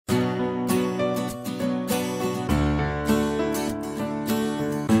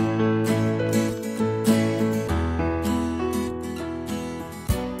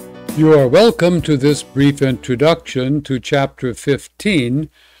You are welcome to this brief introduction to chapter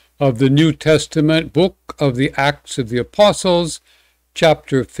 15 of the New Testament book of the Acts of the Apostles,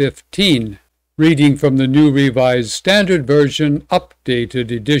 chapter 15, reading from the New Revised Standard Version,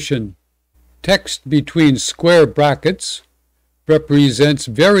 updated edition. Text between square brackets represents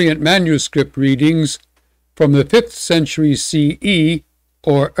variant manuscript readings from the 5th century CE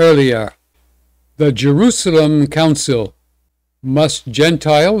or earlier. The Jerusalem Council. Must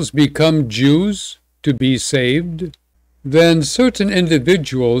Gentiles become Jews to be saved? Then certain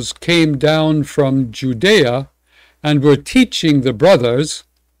individuals came down from Judea and were teaching the brothers,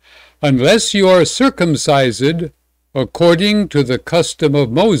 unless you are circumcised according to the custom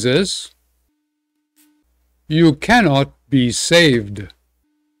of Moses, you cannot be saved.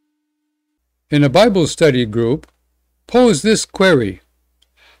 In a Bible study group, pose this query: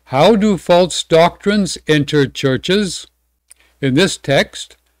 how do false doctrines enter churches? In this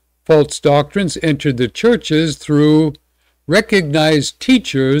text, false doctrines entered the churches through recognized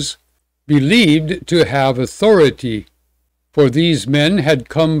teachers believed to have authority, for these men had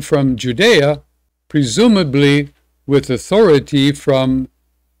come from Judea, presumably with authority from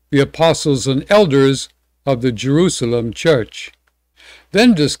the apostles and elders of the Jerusalem church.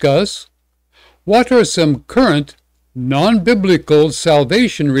 Then discuss what are some current non-biblical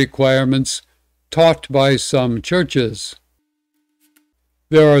salvation requirements taught by some churches.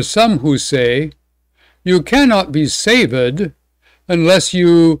 There are some who say, you cannot be saved unless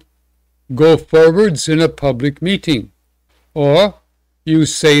you go forwards in a public meeting, or you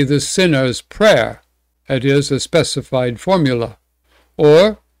say the sinner's prayer, that is, a specified formula,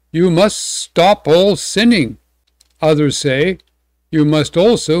 or you must stop all sinning. Others say, you must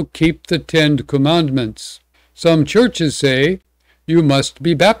also keep the 10 commandments. Some churches say, you must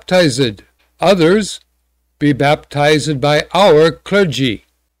be baptized. Others, be baptized by our clergy,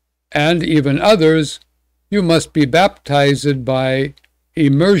 and even others, you must be baptized by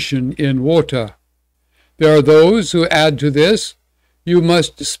immersion in water. There are those who add to this, you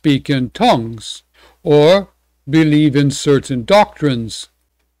must speak in tongues, or believe in certain doctrines,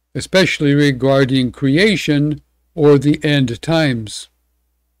 especially regarding creation or the end times.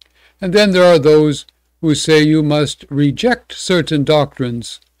 And then there are those who say you must reject certain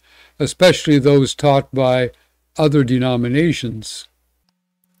doctrines, especially those taught by other denominations.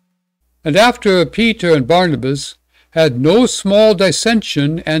 And after Peter and Barnabas had no small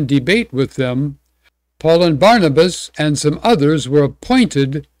dissension and debate with them, Paul and Barnabas and some others were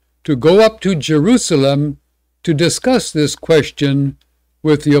appointed to go up to Jerusalem to discuss this question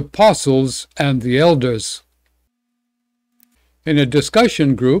with the apostles and the elders. In a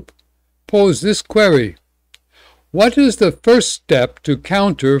discussion group, pose this query: what is the first step to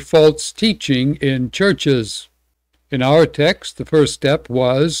counter false teaching in churches? In our text, the first step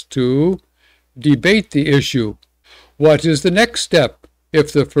was to debate the issue. What is the next step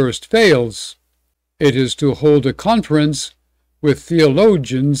if the first fails? It is to hold a conference with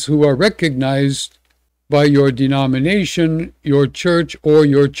theologians who are recognized by your denomination, your church, or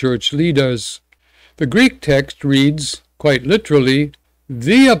your church leaders. The Greek text reads, quite literally,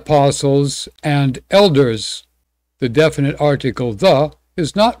 the apostles and elders. The definite article the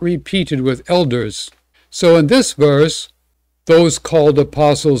is not repeated with elders. So in this verse, those called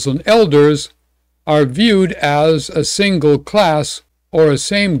apostles and elders are viewed as a single class or a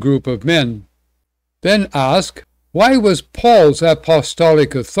same group of men. Then ask, why was Paul's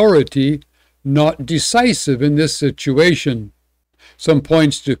apostolic authority not decisive in this situation? Some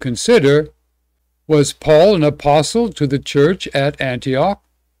points to consider. Was Paul an apostle to the church at Antioch?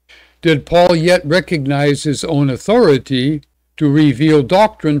 Did Paul yet recognize his own authority to reveal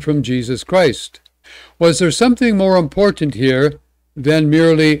doctrine from Jesus Christ? Was there something more important here than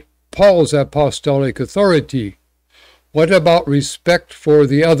merely Paul's apostolic authority? What about respect for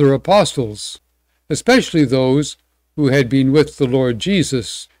the other apostles, especially those who had been with the Lord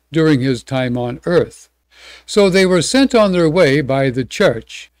Jesus during his time on earth? So they were sent on their way by the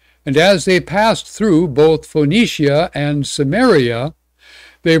church, and as they passed through both Phoenicia and Samaria,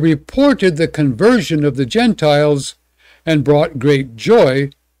 they reported the conversion of the Gentiles and brought great joy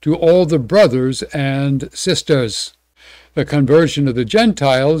to all the brothers and sisters. The conversion of the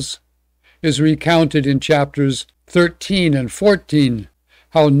Gentiles is recounted in chapters 13 and 14,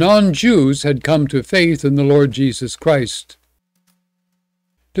 how non-Jews had come to faith in the Lord Jesus Christ.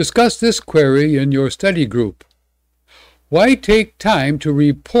 Discuss this query in your study group. Why take time to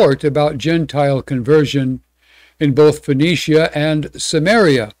report about Gentile conversion in both Phoenicia and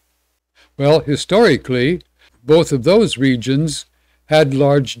Samaria? Well, historically, both of those regions had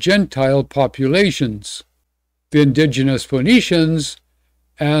large Gentile populations. The indigenous Phoenicians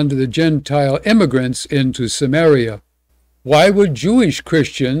and the Gentile immigrants into Samaria. Why would Jewish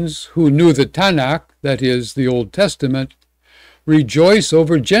Christians who knew the Tanakh, that is, the Old Testament, rejoice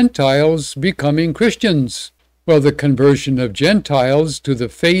over Gentiles becoming Christians? Well, the conversion of Gentiles to the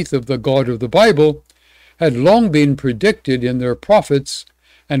faith of the God of the Bible had long been predicted in their prophets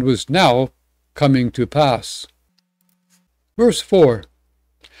and was now coming to pass. Verse 4.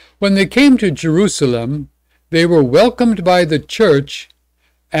 When they came to Jerusalem, they were welcomed by the church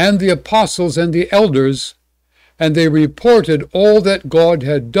and the apostles and the elders, and they reported all that God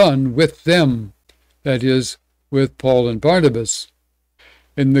had done with them, that is, with Paul and Barnabas.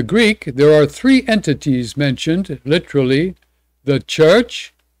 In the Greek, there are three entities mentioned, literally, the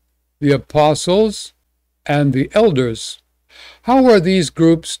church, the apostles, and the elders. How are these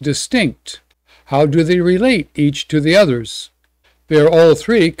groups distinct? How do they relate each to the others? They are all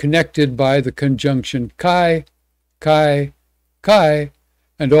three connected by the conjunction kai, kai, kai,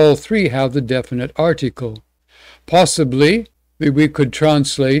 and all three have the definite article. Possibly, we could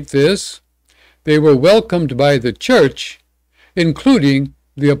translate this, they were welcomed by the church, including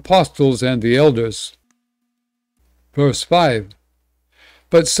the apostles and the elders. Verse 5.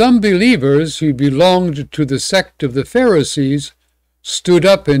 But some believers who belonged to the sect of the Pharisees stood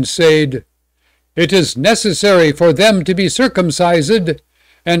up and said, "It is necessary for them to be circumcised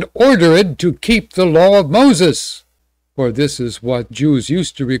and ordered to keep the law of Moses." For this is what Jews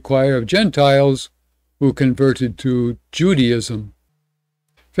used to require of Gentiles who converted to Judaism.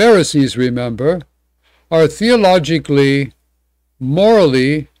 Pharisees, remember, are theologically,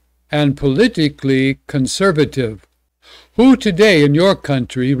 morally, and politically conservative. Who today in your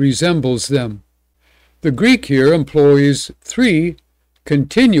country resembles them? The Greek here employs three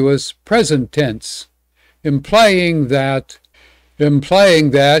continuous present tense, implying that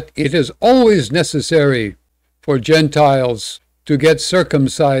it is always necessary for Gentiles to get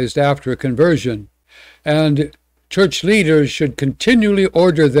circumcised after conversion, and church leaders should continually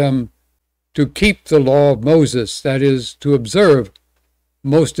order them to keep the law of Moses, that is, to observe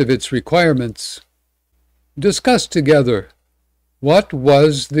most of its requirements. Discuss together, what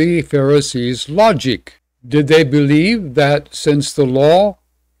was the Pharisees' logic? Did they believe that since the law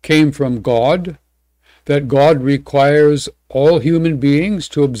came from God, that God requires all human beings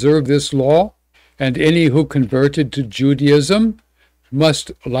to observe this law, and any who converted to Judaism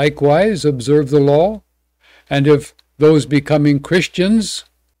must likewise observe the law? And if those becoming Christians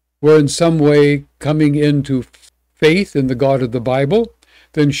were in some way coming into faith in the God of the Bible,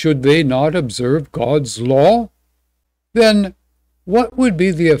 then should they not observe God's law? Then what would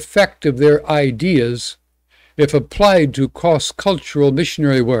be the effect of their ideas if applied to cross-cultural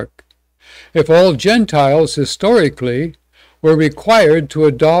missionary work? If all Gentiles historically were required to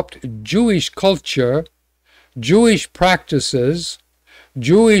adopt Jewish culture, Jewish practices,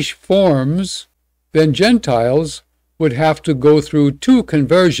 Jewish forms, then Gentiles would have to go through two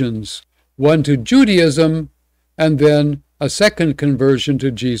conversions, one to Judaism and then a second conversion to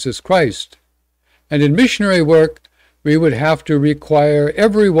Jesus Christ. And in missionary work, we would have to require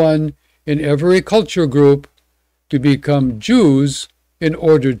everyone in every culture group to become Jews in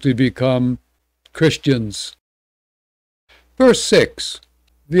order to become Christians. Verse 6.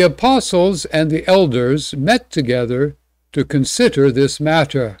 The apostles and the elders met together to consider this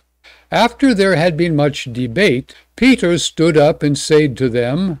matter. After there had been much debate, Peter stood up and said to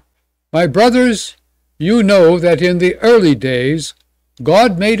them, "My brothers, you know that in the early days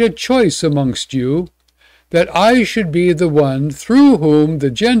God made a choice amongst you, that I should be the one through whom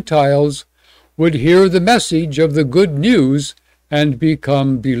the Gentiles would hear the message of the good news and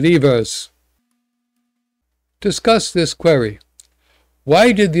become believers." Discuss this query.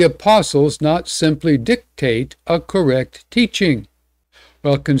 Why did the apostles not simply dictate a correct teaching?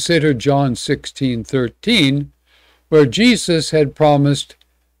 Well, consider John 16:13, where Jesus had promised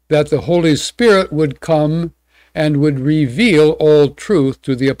that the Holy Spirit would come and would reveal all truth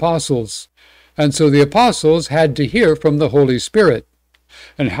to the apostles. And so the apostles had to hear from the Holy Spirit.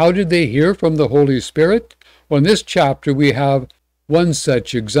 And how did they hear from the Holy Spirit? Well, in this chapter we have one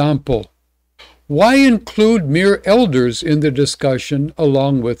such example. Why include mere elders in the discussion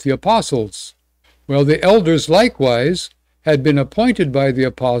along with the apostles? Well, the elders likewise had been appointed by the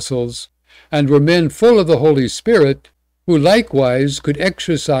apostles and were men full of the Holy Spirit, who likewise could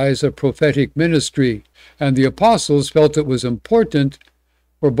exercise a prophetic ministry, and the apostles felt it was important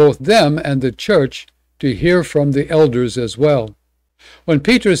for both them and the church to hear from the elders as well. When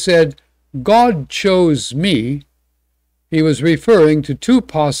Peter said, "God chose me," he was referring to two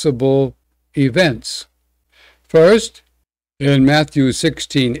possible events. First, in Matthew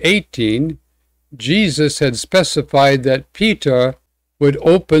 16:18, Jesus had specified that Peter would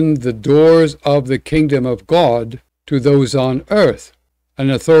open the doors of the kingdom of God to those on earth, an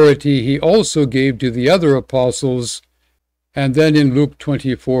authority he also gave to the other apostles. And then in Luke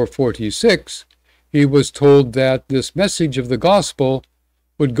 24:46, he was told that this message of the gospel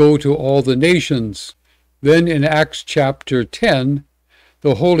would go to all the nations. Then in Acts chapter 10,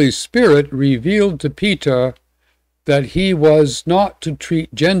 the Holy Spirit revealed to Peter that he was not to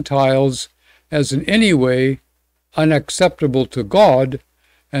treat Gentiles as in any way unacceptable to God,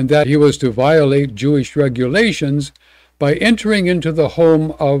 and that he was to violate Jewish regulations by entering into the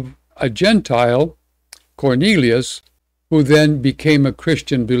home of a Gentile, Cornelius, who then became a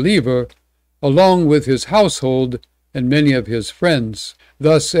Christian believer, along with his household and many of his friends.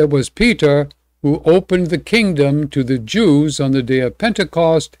 Thus it was Peter who opened the kingdom to the Jews on the day of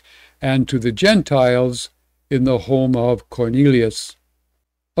Pentecost and to the Gentiles in the home of Cornelius.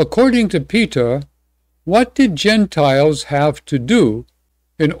 According to Peter, what did Gentiles have to do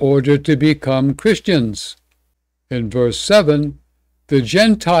in order to become Christians? In verse 7, the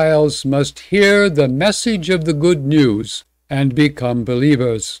Gentiles must hear the message of the good news and become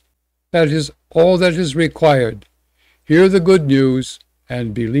believers. That is all that is required. Hear the good news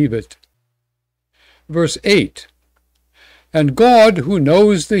and believe it. Verse 8, and God, who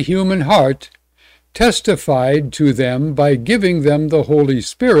knows the human heart, testified to them by giving them the Holy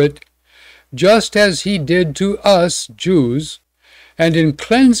Spirit, just as he did to us Jews, and in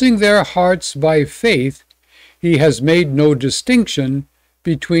cleansing their hearts by faith, he has made no distinction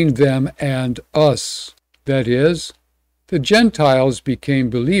between them and us. That is, the Gentiles became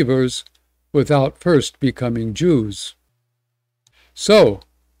believers without first becoming Jews. So,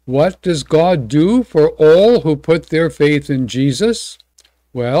 what does God do for all who put their faith in Jesus?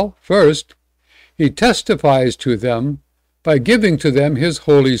 Well, first, he testifies to them by giving to them his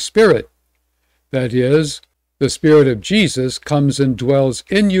Holy Spirit. That is, the Spirit of Jesus comes and dwells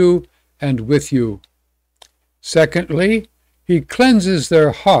in you and with you. Secondly, he cleanses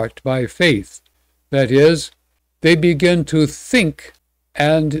their heart by faith. That is, they begin to think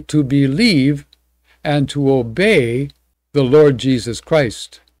and to believe and to obey the Lord Jesus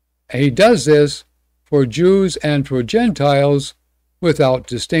Christ. And he does this for Jews and for Gentiles without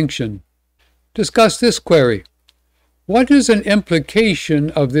distinction. Discuss this query. What is an implication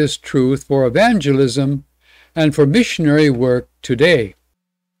of this truth for evangelism and for missionary work today?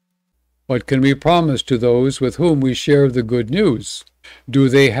 What can we promise to those with whom we share the good news? Do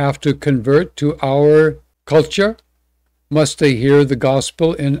they have to convert to our culture? Must they hear the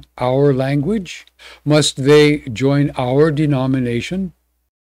gospel in our language? Must they join our denomination?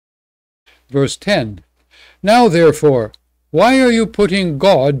 Verse 10, now therefore, why are you putting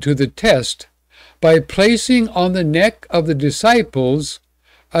God to the test by placing on the neck of the disciples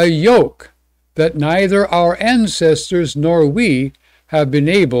a yoke that neither our ancestors nor we have been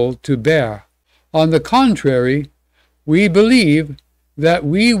able to bear? On the contrary, we believe that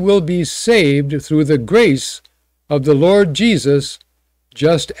we will be saved through the grace of the Lord Jesus,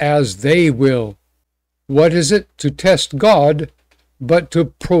 just as they will. What is it to test God but to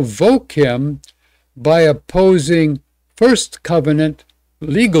provoke him by opposing first covenant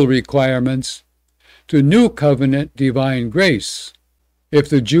legal requirements to new covenant divine grace? If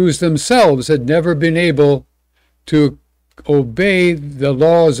the Jews themselves had never been able to obey the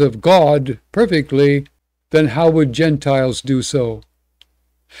laws of God perfectly, then how would Gentiles do so?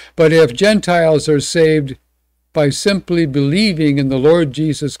 But if Gentiles are saved by simply believing in the Lord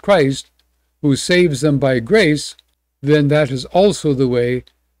Jesus Christ, who saves them by grace, then that is also the way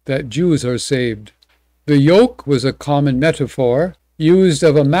that Jews are saved. The yoke was a common metaphor used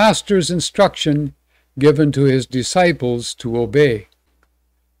of a master's instruction given to his disciples to obey.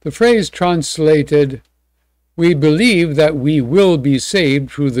 The phrase translated, we believe that we will be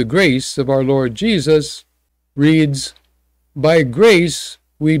saved through the grace of our Lord Jesus, reads, by grace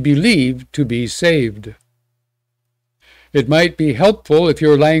we believe to be saved. It might be helpful, if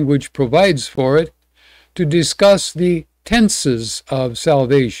your language provides for it, to discuss the tenses of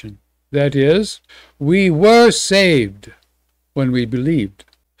salvation. That is, we were saved when we believed.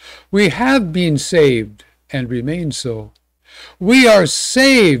 We have been saved and remain so. We are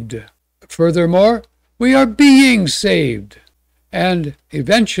saved. Furthermore, we are being saved. And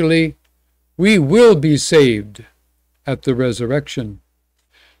eventually, we will be saved at the resurrection.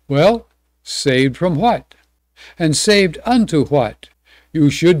 Well, saved from what? And saved unto what? You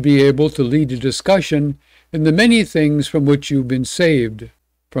should be able to lead a discussion in the many things from which you've been saved.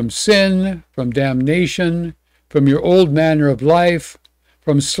 From sin, from damnation, from your old manner of life,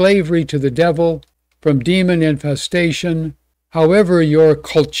 from slavery to the devil, from demon infestation, however your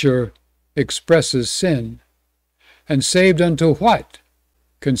culture expresses sin. And saved unto what?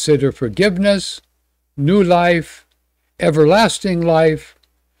 consider forgiveness, new life, everlasting life,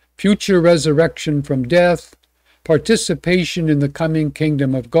 future resurrection from death, participation in the coming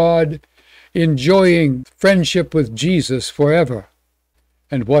kingdom of God, enjoying friendship with Jesus forever.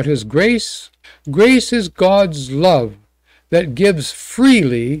 And what is grace? Grace is God's love that gives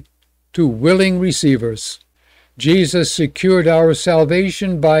freely to willing receivers. Jesus secured our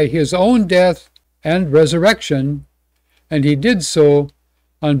salvation by his own death and resurrection, and he did so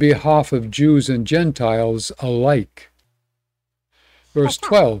on behalf of Jews and Gentiles alike. Verse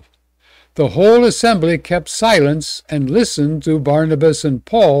 12, the whole assembly kept silence and listened to Barnabas and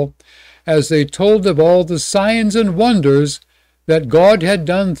Paul as they told of all the signs and wonders that God had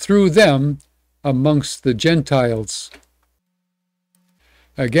done through them amongst the Gentiles.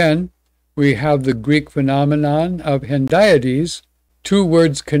 Again, we have the Greek phenomenon of hendiades, two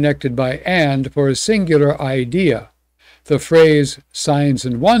words connected by and for a singular idea. The phrase signs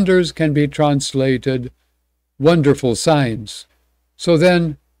and wonders can be translated wonderful signs. So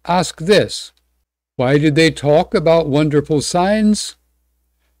then ask this, why did they talk about wonderful signs?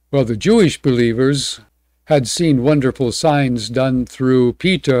 Well, the Jewish believers had seen wonderful signs done through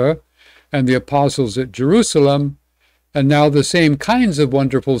Peter and the apostles at Jerusalem, and now the same kinds of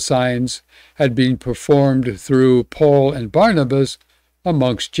wonderful signs had been performed through Paul and Barnabas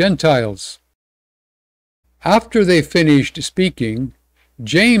amongst Gentiles. After they finished speaking,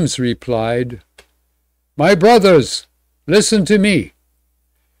 James replied, "My brothers, listen to me.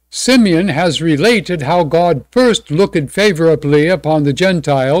 Simeon has related how God first looked favorably upon the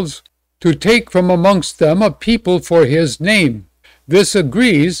Gentiles to take from amongst them a people for his name. This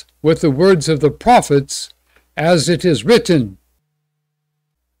agrees with the words of the prophets, as it is written."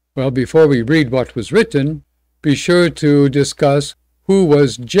 Well, before we read what was written, be sure to discuss who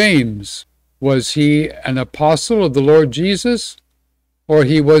was James. Was he an apostle of the Lord Jesus? Or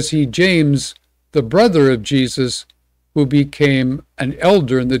was he James, the brother of Jesus, who became an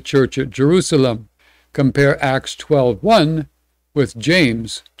elder in the church at Jerusalem? Compare Acts 12:1 with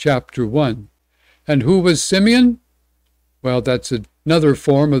James chapter 1. And who was Simeon? Well, that's another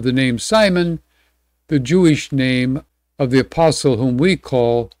form of the name Simon, the Jewish name of the apostle whom we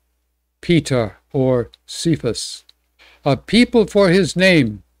call Peter or Cephas. A people for his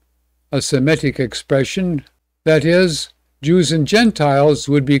name, a Semitic expression, that is, Jews and Gentiles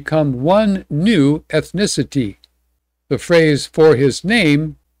would become one new ethnicity. The phrase for his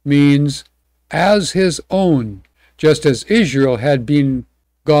name means as his own. Just as Israel had been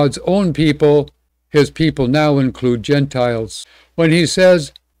God's own people, his people now include Gentiles. When he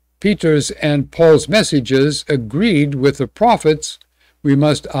says Peter's and Paul's messages agreed with the prophets, we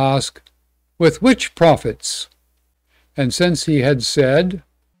must ask, with which prophets? And since he had said,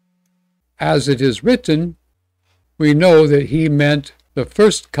 as it is written, we know that he meant the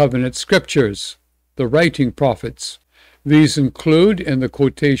first covenant scriptures, the writing prophets. These include, in the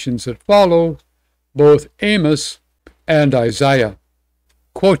quotations that follow, both Amos and Isaiah.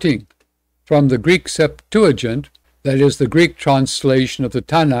 Quoting from the Greek Septuagint, that is the Greek translation of the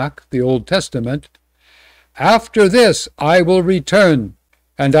Tanakh, the Old Testament, "After this I will return,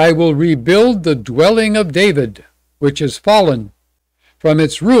 and I will rebuild the dwelling of David, which is fallen. From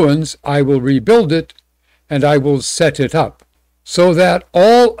its ruins I will rebuild it, and I will set it up, so that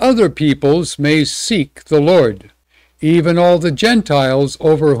all other peoples may seek the Lord, even all the Gentiles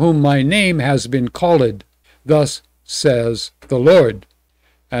over whom my name has been called. Thus says the Lord."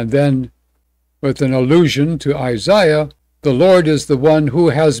 And then, with an allusion to Isaiah, the Lord is the one who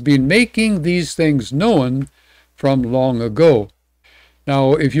has been making these things known from long ago.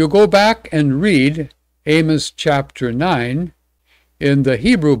 Now, if you go back and read Amos chapter 9, in the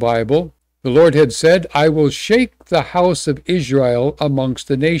Hebrew Bible, the Lord had said, "I will shake the house of Israel amongst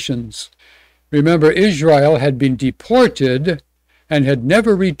the nations." Remember, Israel had been deported and had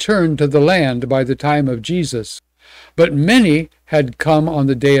never returned to the land by the time of Jesus. But many had come on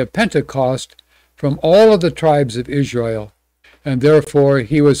the day of Pentecost from all of the tribes of Israel, and therefore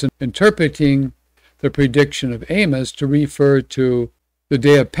he was interpreting the prediction of Amos to refer to the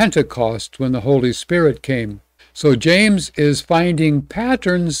day of Pentecost when the Holy Spirit came. So James is finding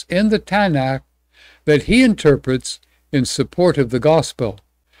patterns in the Tanakh that he interprets in support of the gospel.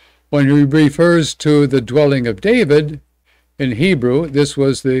 When he refers to the dwelling of David, in Hebrew, this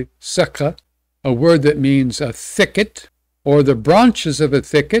was the sukkah, a word that means a thicket, or the branches of a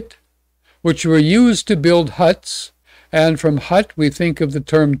thicket, which were used to build huts, and from hut we think of the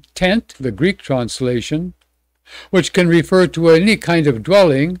term tent, the Greek translation, which can refer to any kind of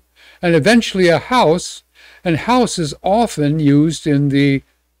dwelling, and eventually a house, and house is often used in the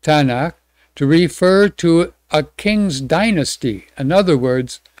Tanakh to refer to a king's dynasty. In other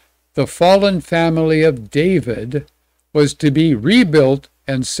words, the fallen family of David was to be rebuilt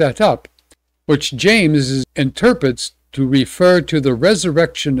and set up, which James interprets to refer to the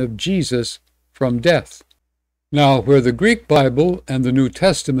resurrection of Jesus from death. Now, where the Greek Bible and the New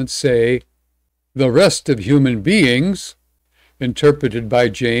Testament say the rest of human beings, interpreted by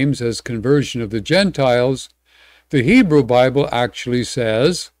James as conversion of the Gentiles, the Hebrew Bible actually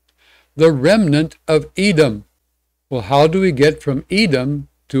says the remnant of Edom. Well, how do we get from Edom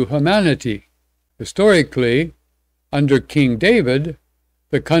to humanity? Historically, under King David,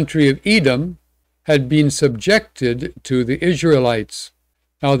 the country of Edom had been subjected to the Israelites.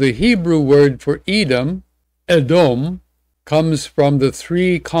 Now, the Hebrew word for Edom, Edom, comes from the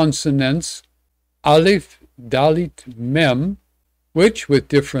three consonants Aleph, Dalit, Mem, which, with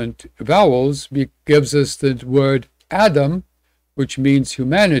different vowels, gives us the word Adam, which means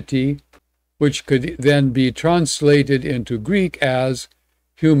humanity, which could then be translated into Greek as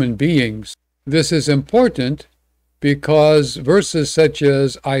human beings. This is important because verses such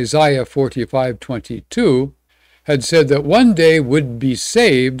as Isaiah 45:22 had said that one day would be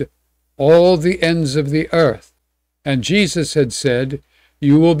saved all the ends of the earth. And Jesus had said,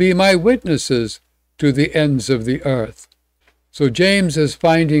 "You will be my witnesses to the ends of the earth." So James is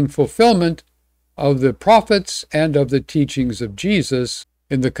finding fulfillment of the prophets and of the teachings of Jesus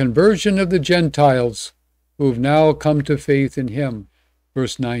in the conversion of the Gentiles who've now come to faith in him.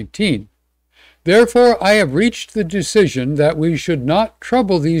 Verse 19, "Therefore I have reached the decision that we should not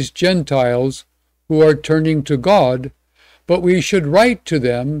trouble these Gentiles who are turning to God, but we should write to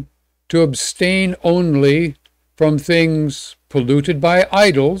them to abstain only from things polluted by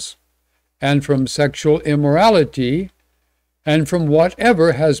idols, and from sexual immorality, and from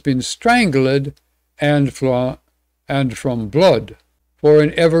whatever has been strangled, and from blood. For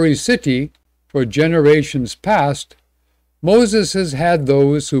in every city, for generations past, Moses has had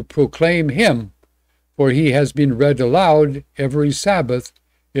those who proclaim him, for he has been read aloud every Sabbath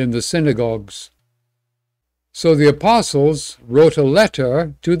in the synagogues." So the apostles wrote a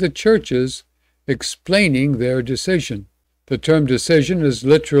letter to the churches explaining their decision. The term decision is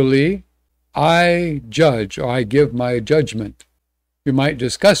literally, I judge, or I give my judgment. We might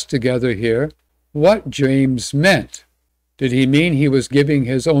discuss together here what James meant. Did he mean he was giving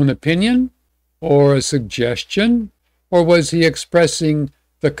his own opinion, or a suggestion, or was he expressing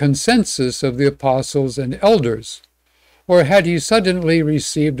the consensus of the apostles and elders, or had he suddenly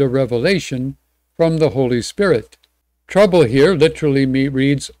received a revelation from the Holy Spirit? Trouble here literally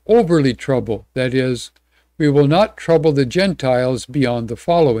reads overly trouble, that is, we will not trouble the Gentiles beyond the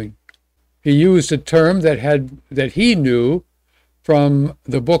following. He used a term that he knew from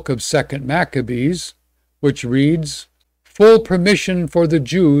the book of 2 Maccabees, which reads, "Full permission for the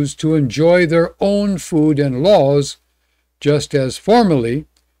Jews to enjoy their own food and laws, just as formerly,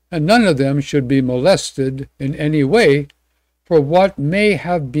 and none of them should be molested in any way for what may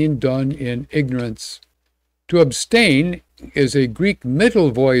have been done in ignorance." To abstain is a Greek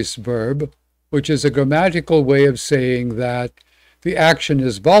middle voice verb, which is a grammatical way of saying that the action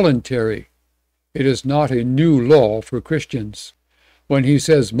is voluntary. It is not a new law for Christians. When he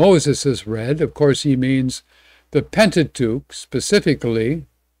says Moses is read, of course he means the Pentateuch, specifically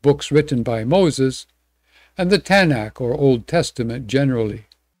books written by Moses, and the Tanakh, or Old Testament generally.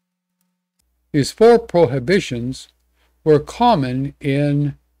 These four prohibitions were common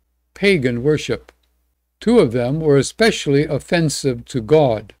in pagan worship. Two of them were especially offensive to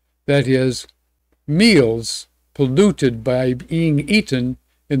God, that is, meals polluted by being eaten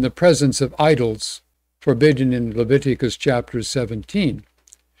in the presence of idols, forbidden in Leviticus chapter 17.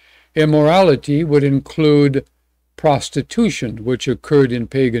 Immorality would include prostitution, which occurred in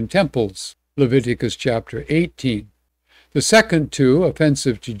pagan temples, Leviticus chapter 18. The second two,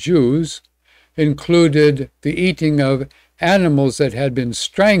 offensive to Jews, included the eating of animals that had been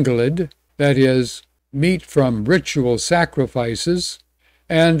strangled, that is, meat from ritual sacrifices,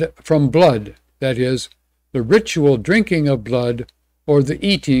 and from blood, that is, the ritual drinking of blood or the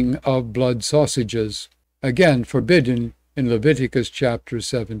eating of blood sausages, again forbidden in Leviticus chapter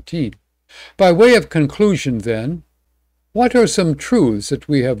 17. By way of conclusion, then, what are some truths that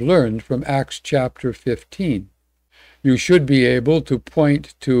we have learned from Acts chapter 15? You should be able to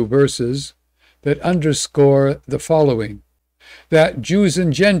point to verses that underscore the following: that Jews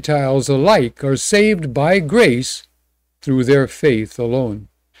and Gentiles alike are saved by grace through their faith alone;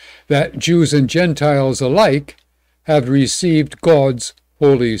 that Jews and Gentiles alike have received God's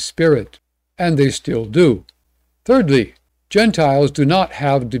Holy Spirit, and they still do. Thirdly, Gentiles do not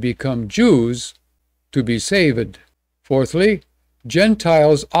have to become Jews to be saved. Fourthly,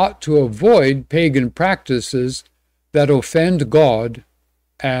 Gentiles ought to avoid pagan practices that offend God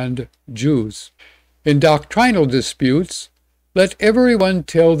and Jews. In doctrinal disputes, let everyone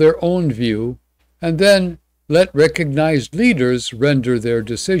tell their own view, and then let recognized leaders render their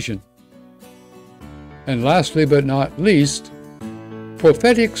decision. And lastly but not least,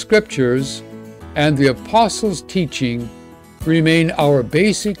 prophetic scriptures and the apostles' teaching remain our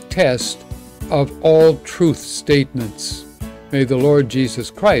basic test of all truth statements. May the Lord Jesus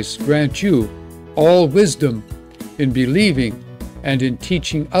Christ grant you all wisdom in believing and in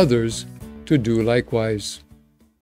teaching others to do likewise.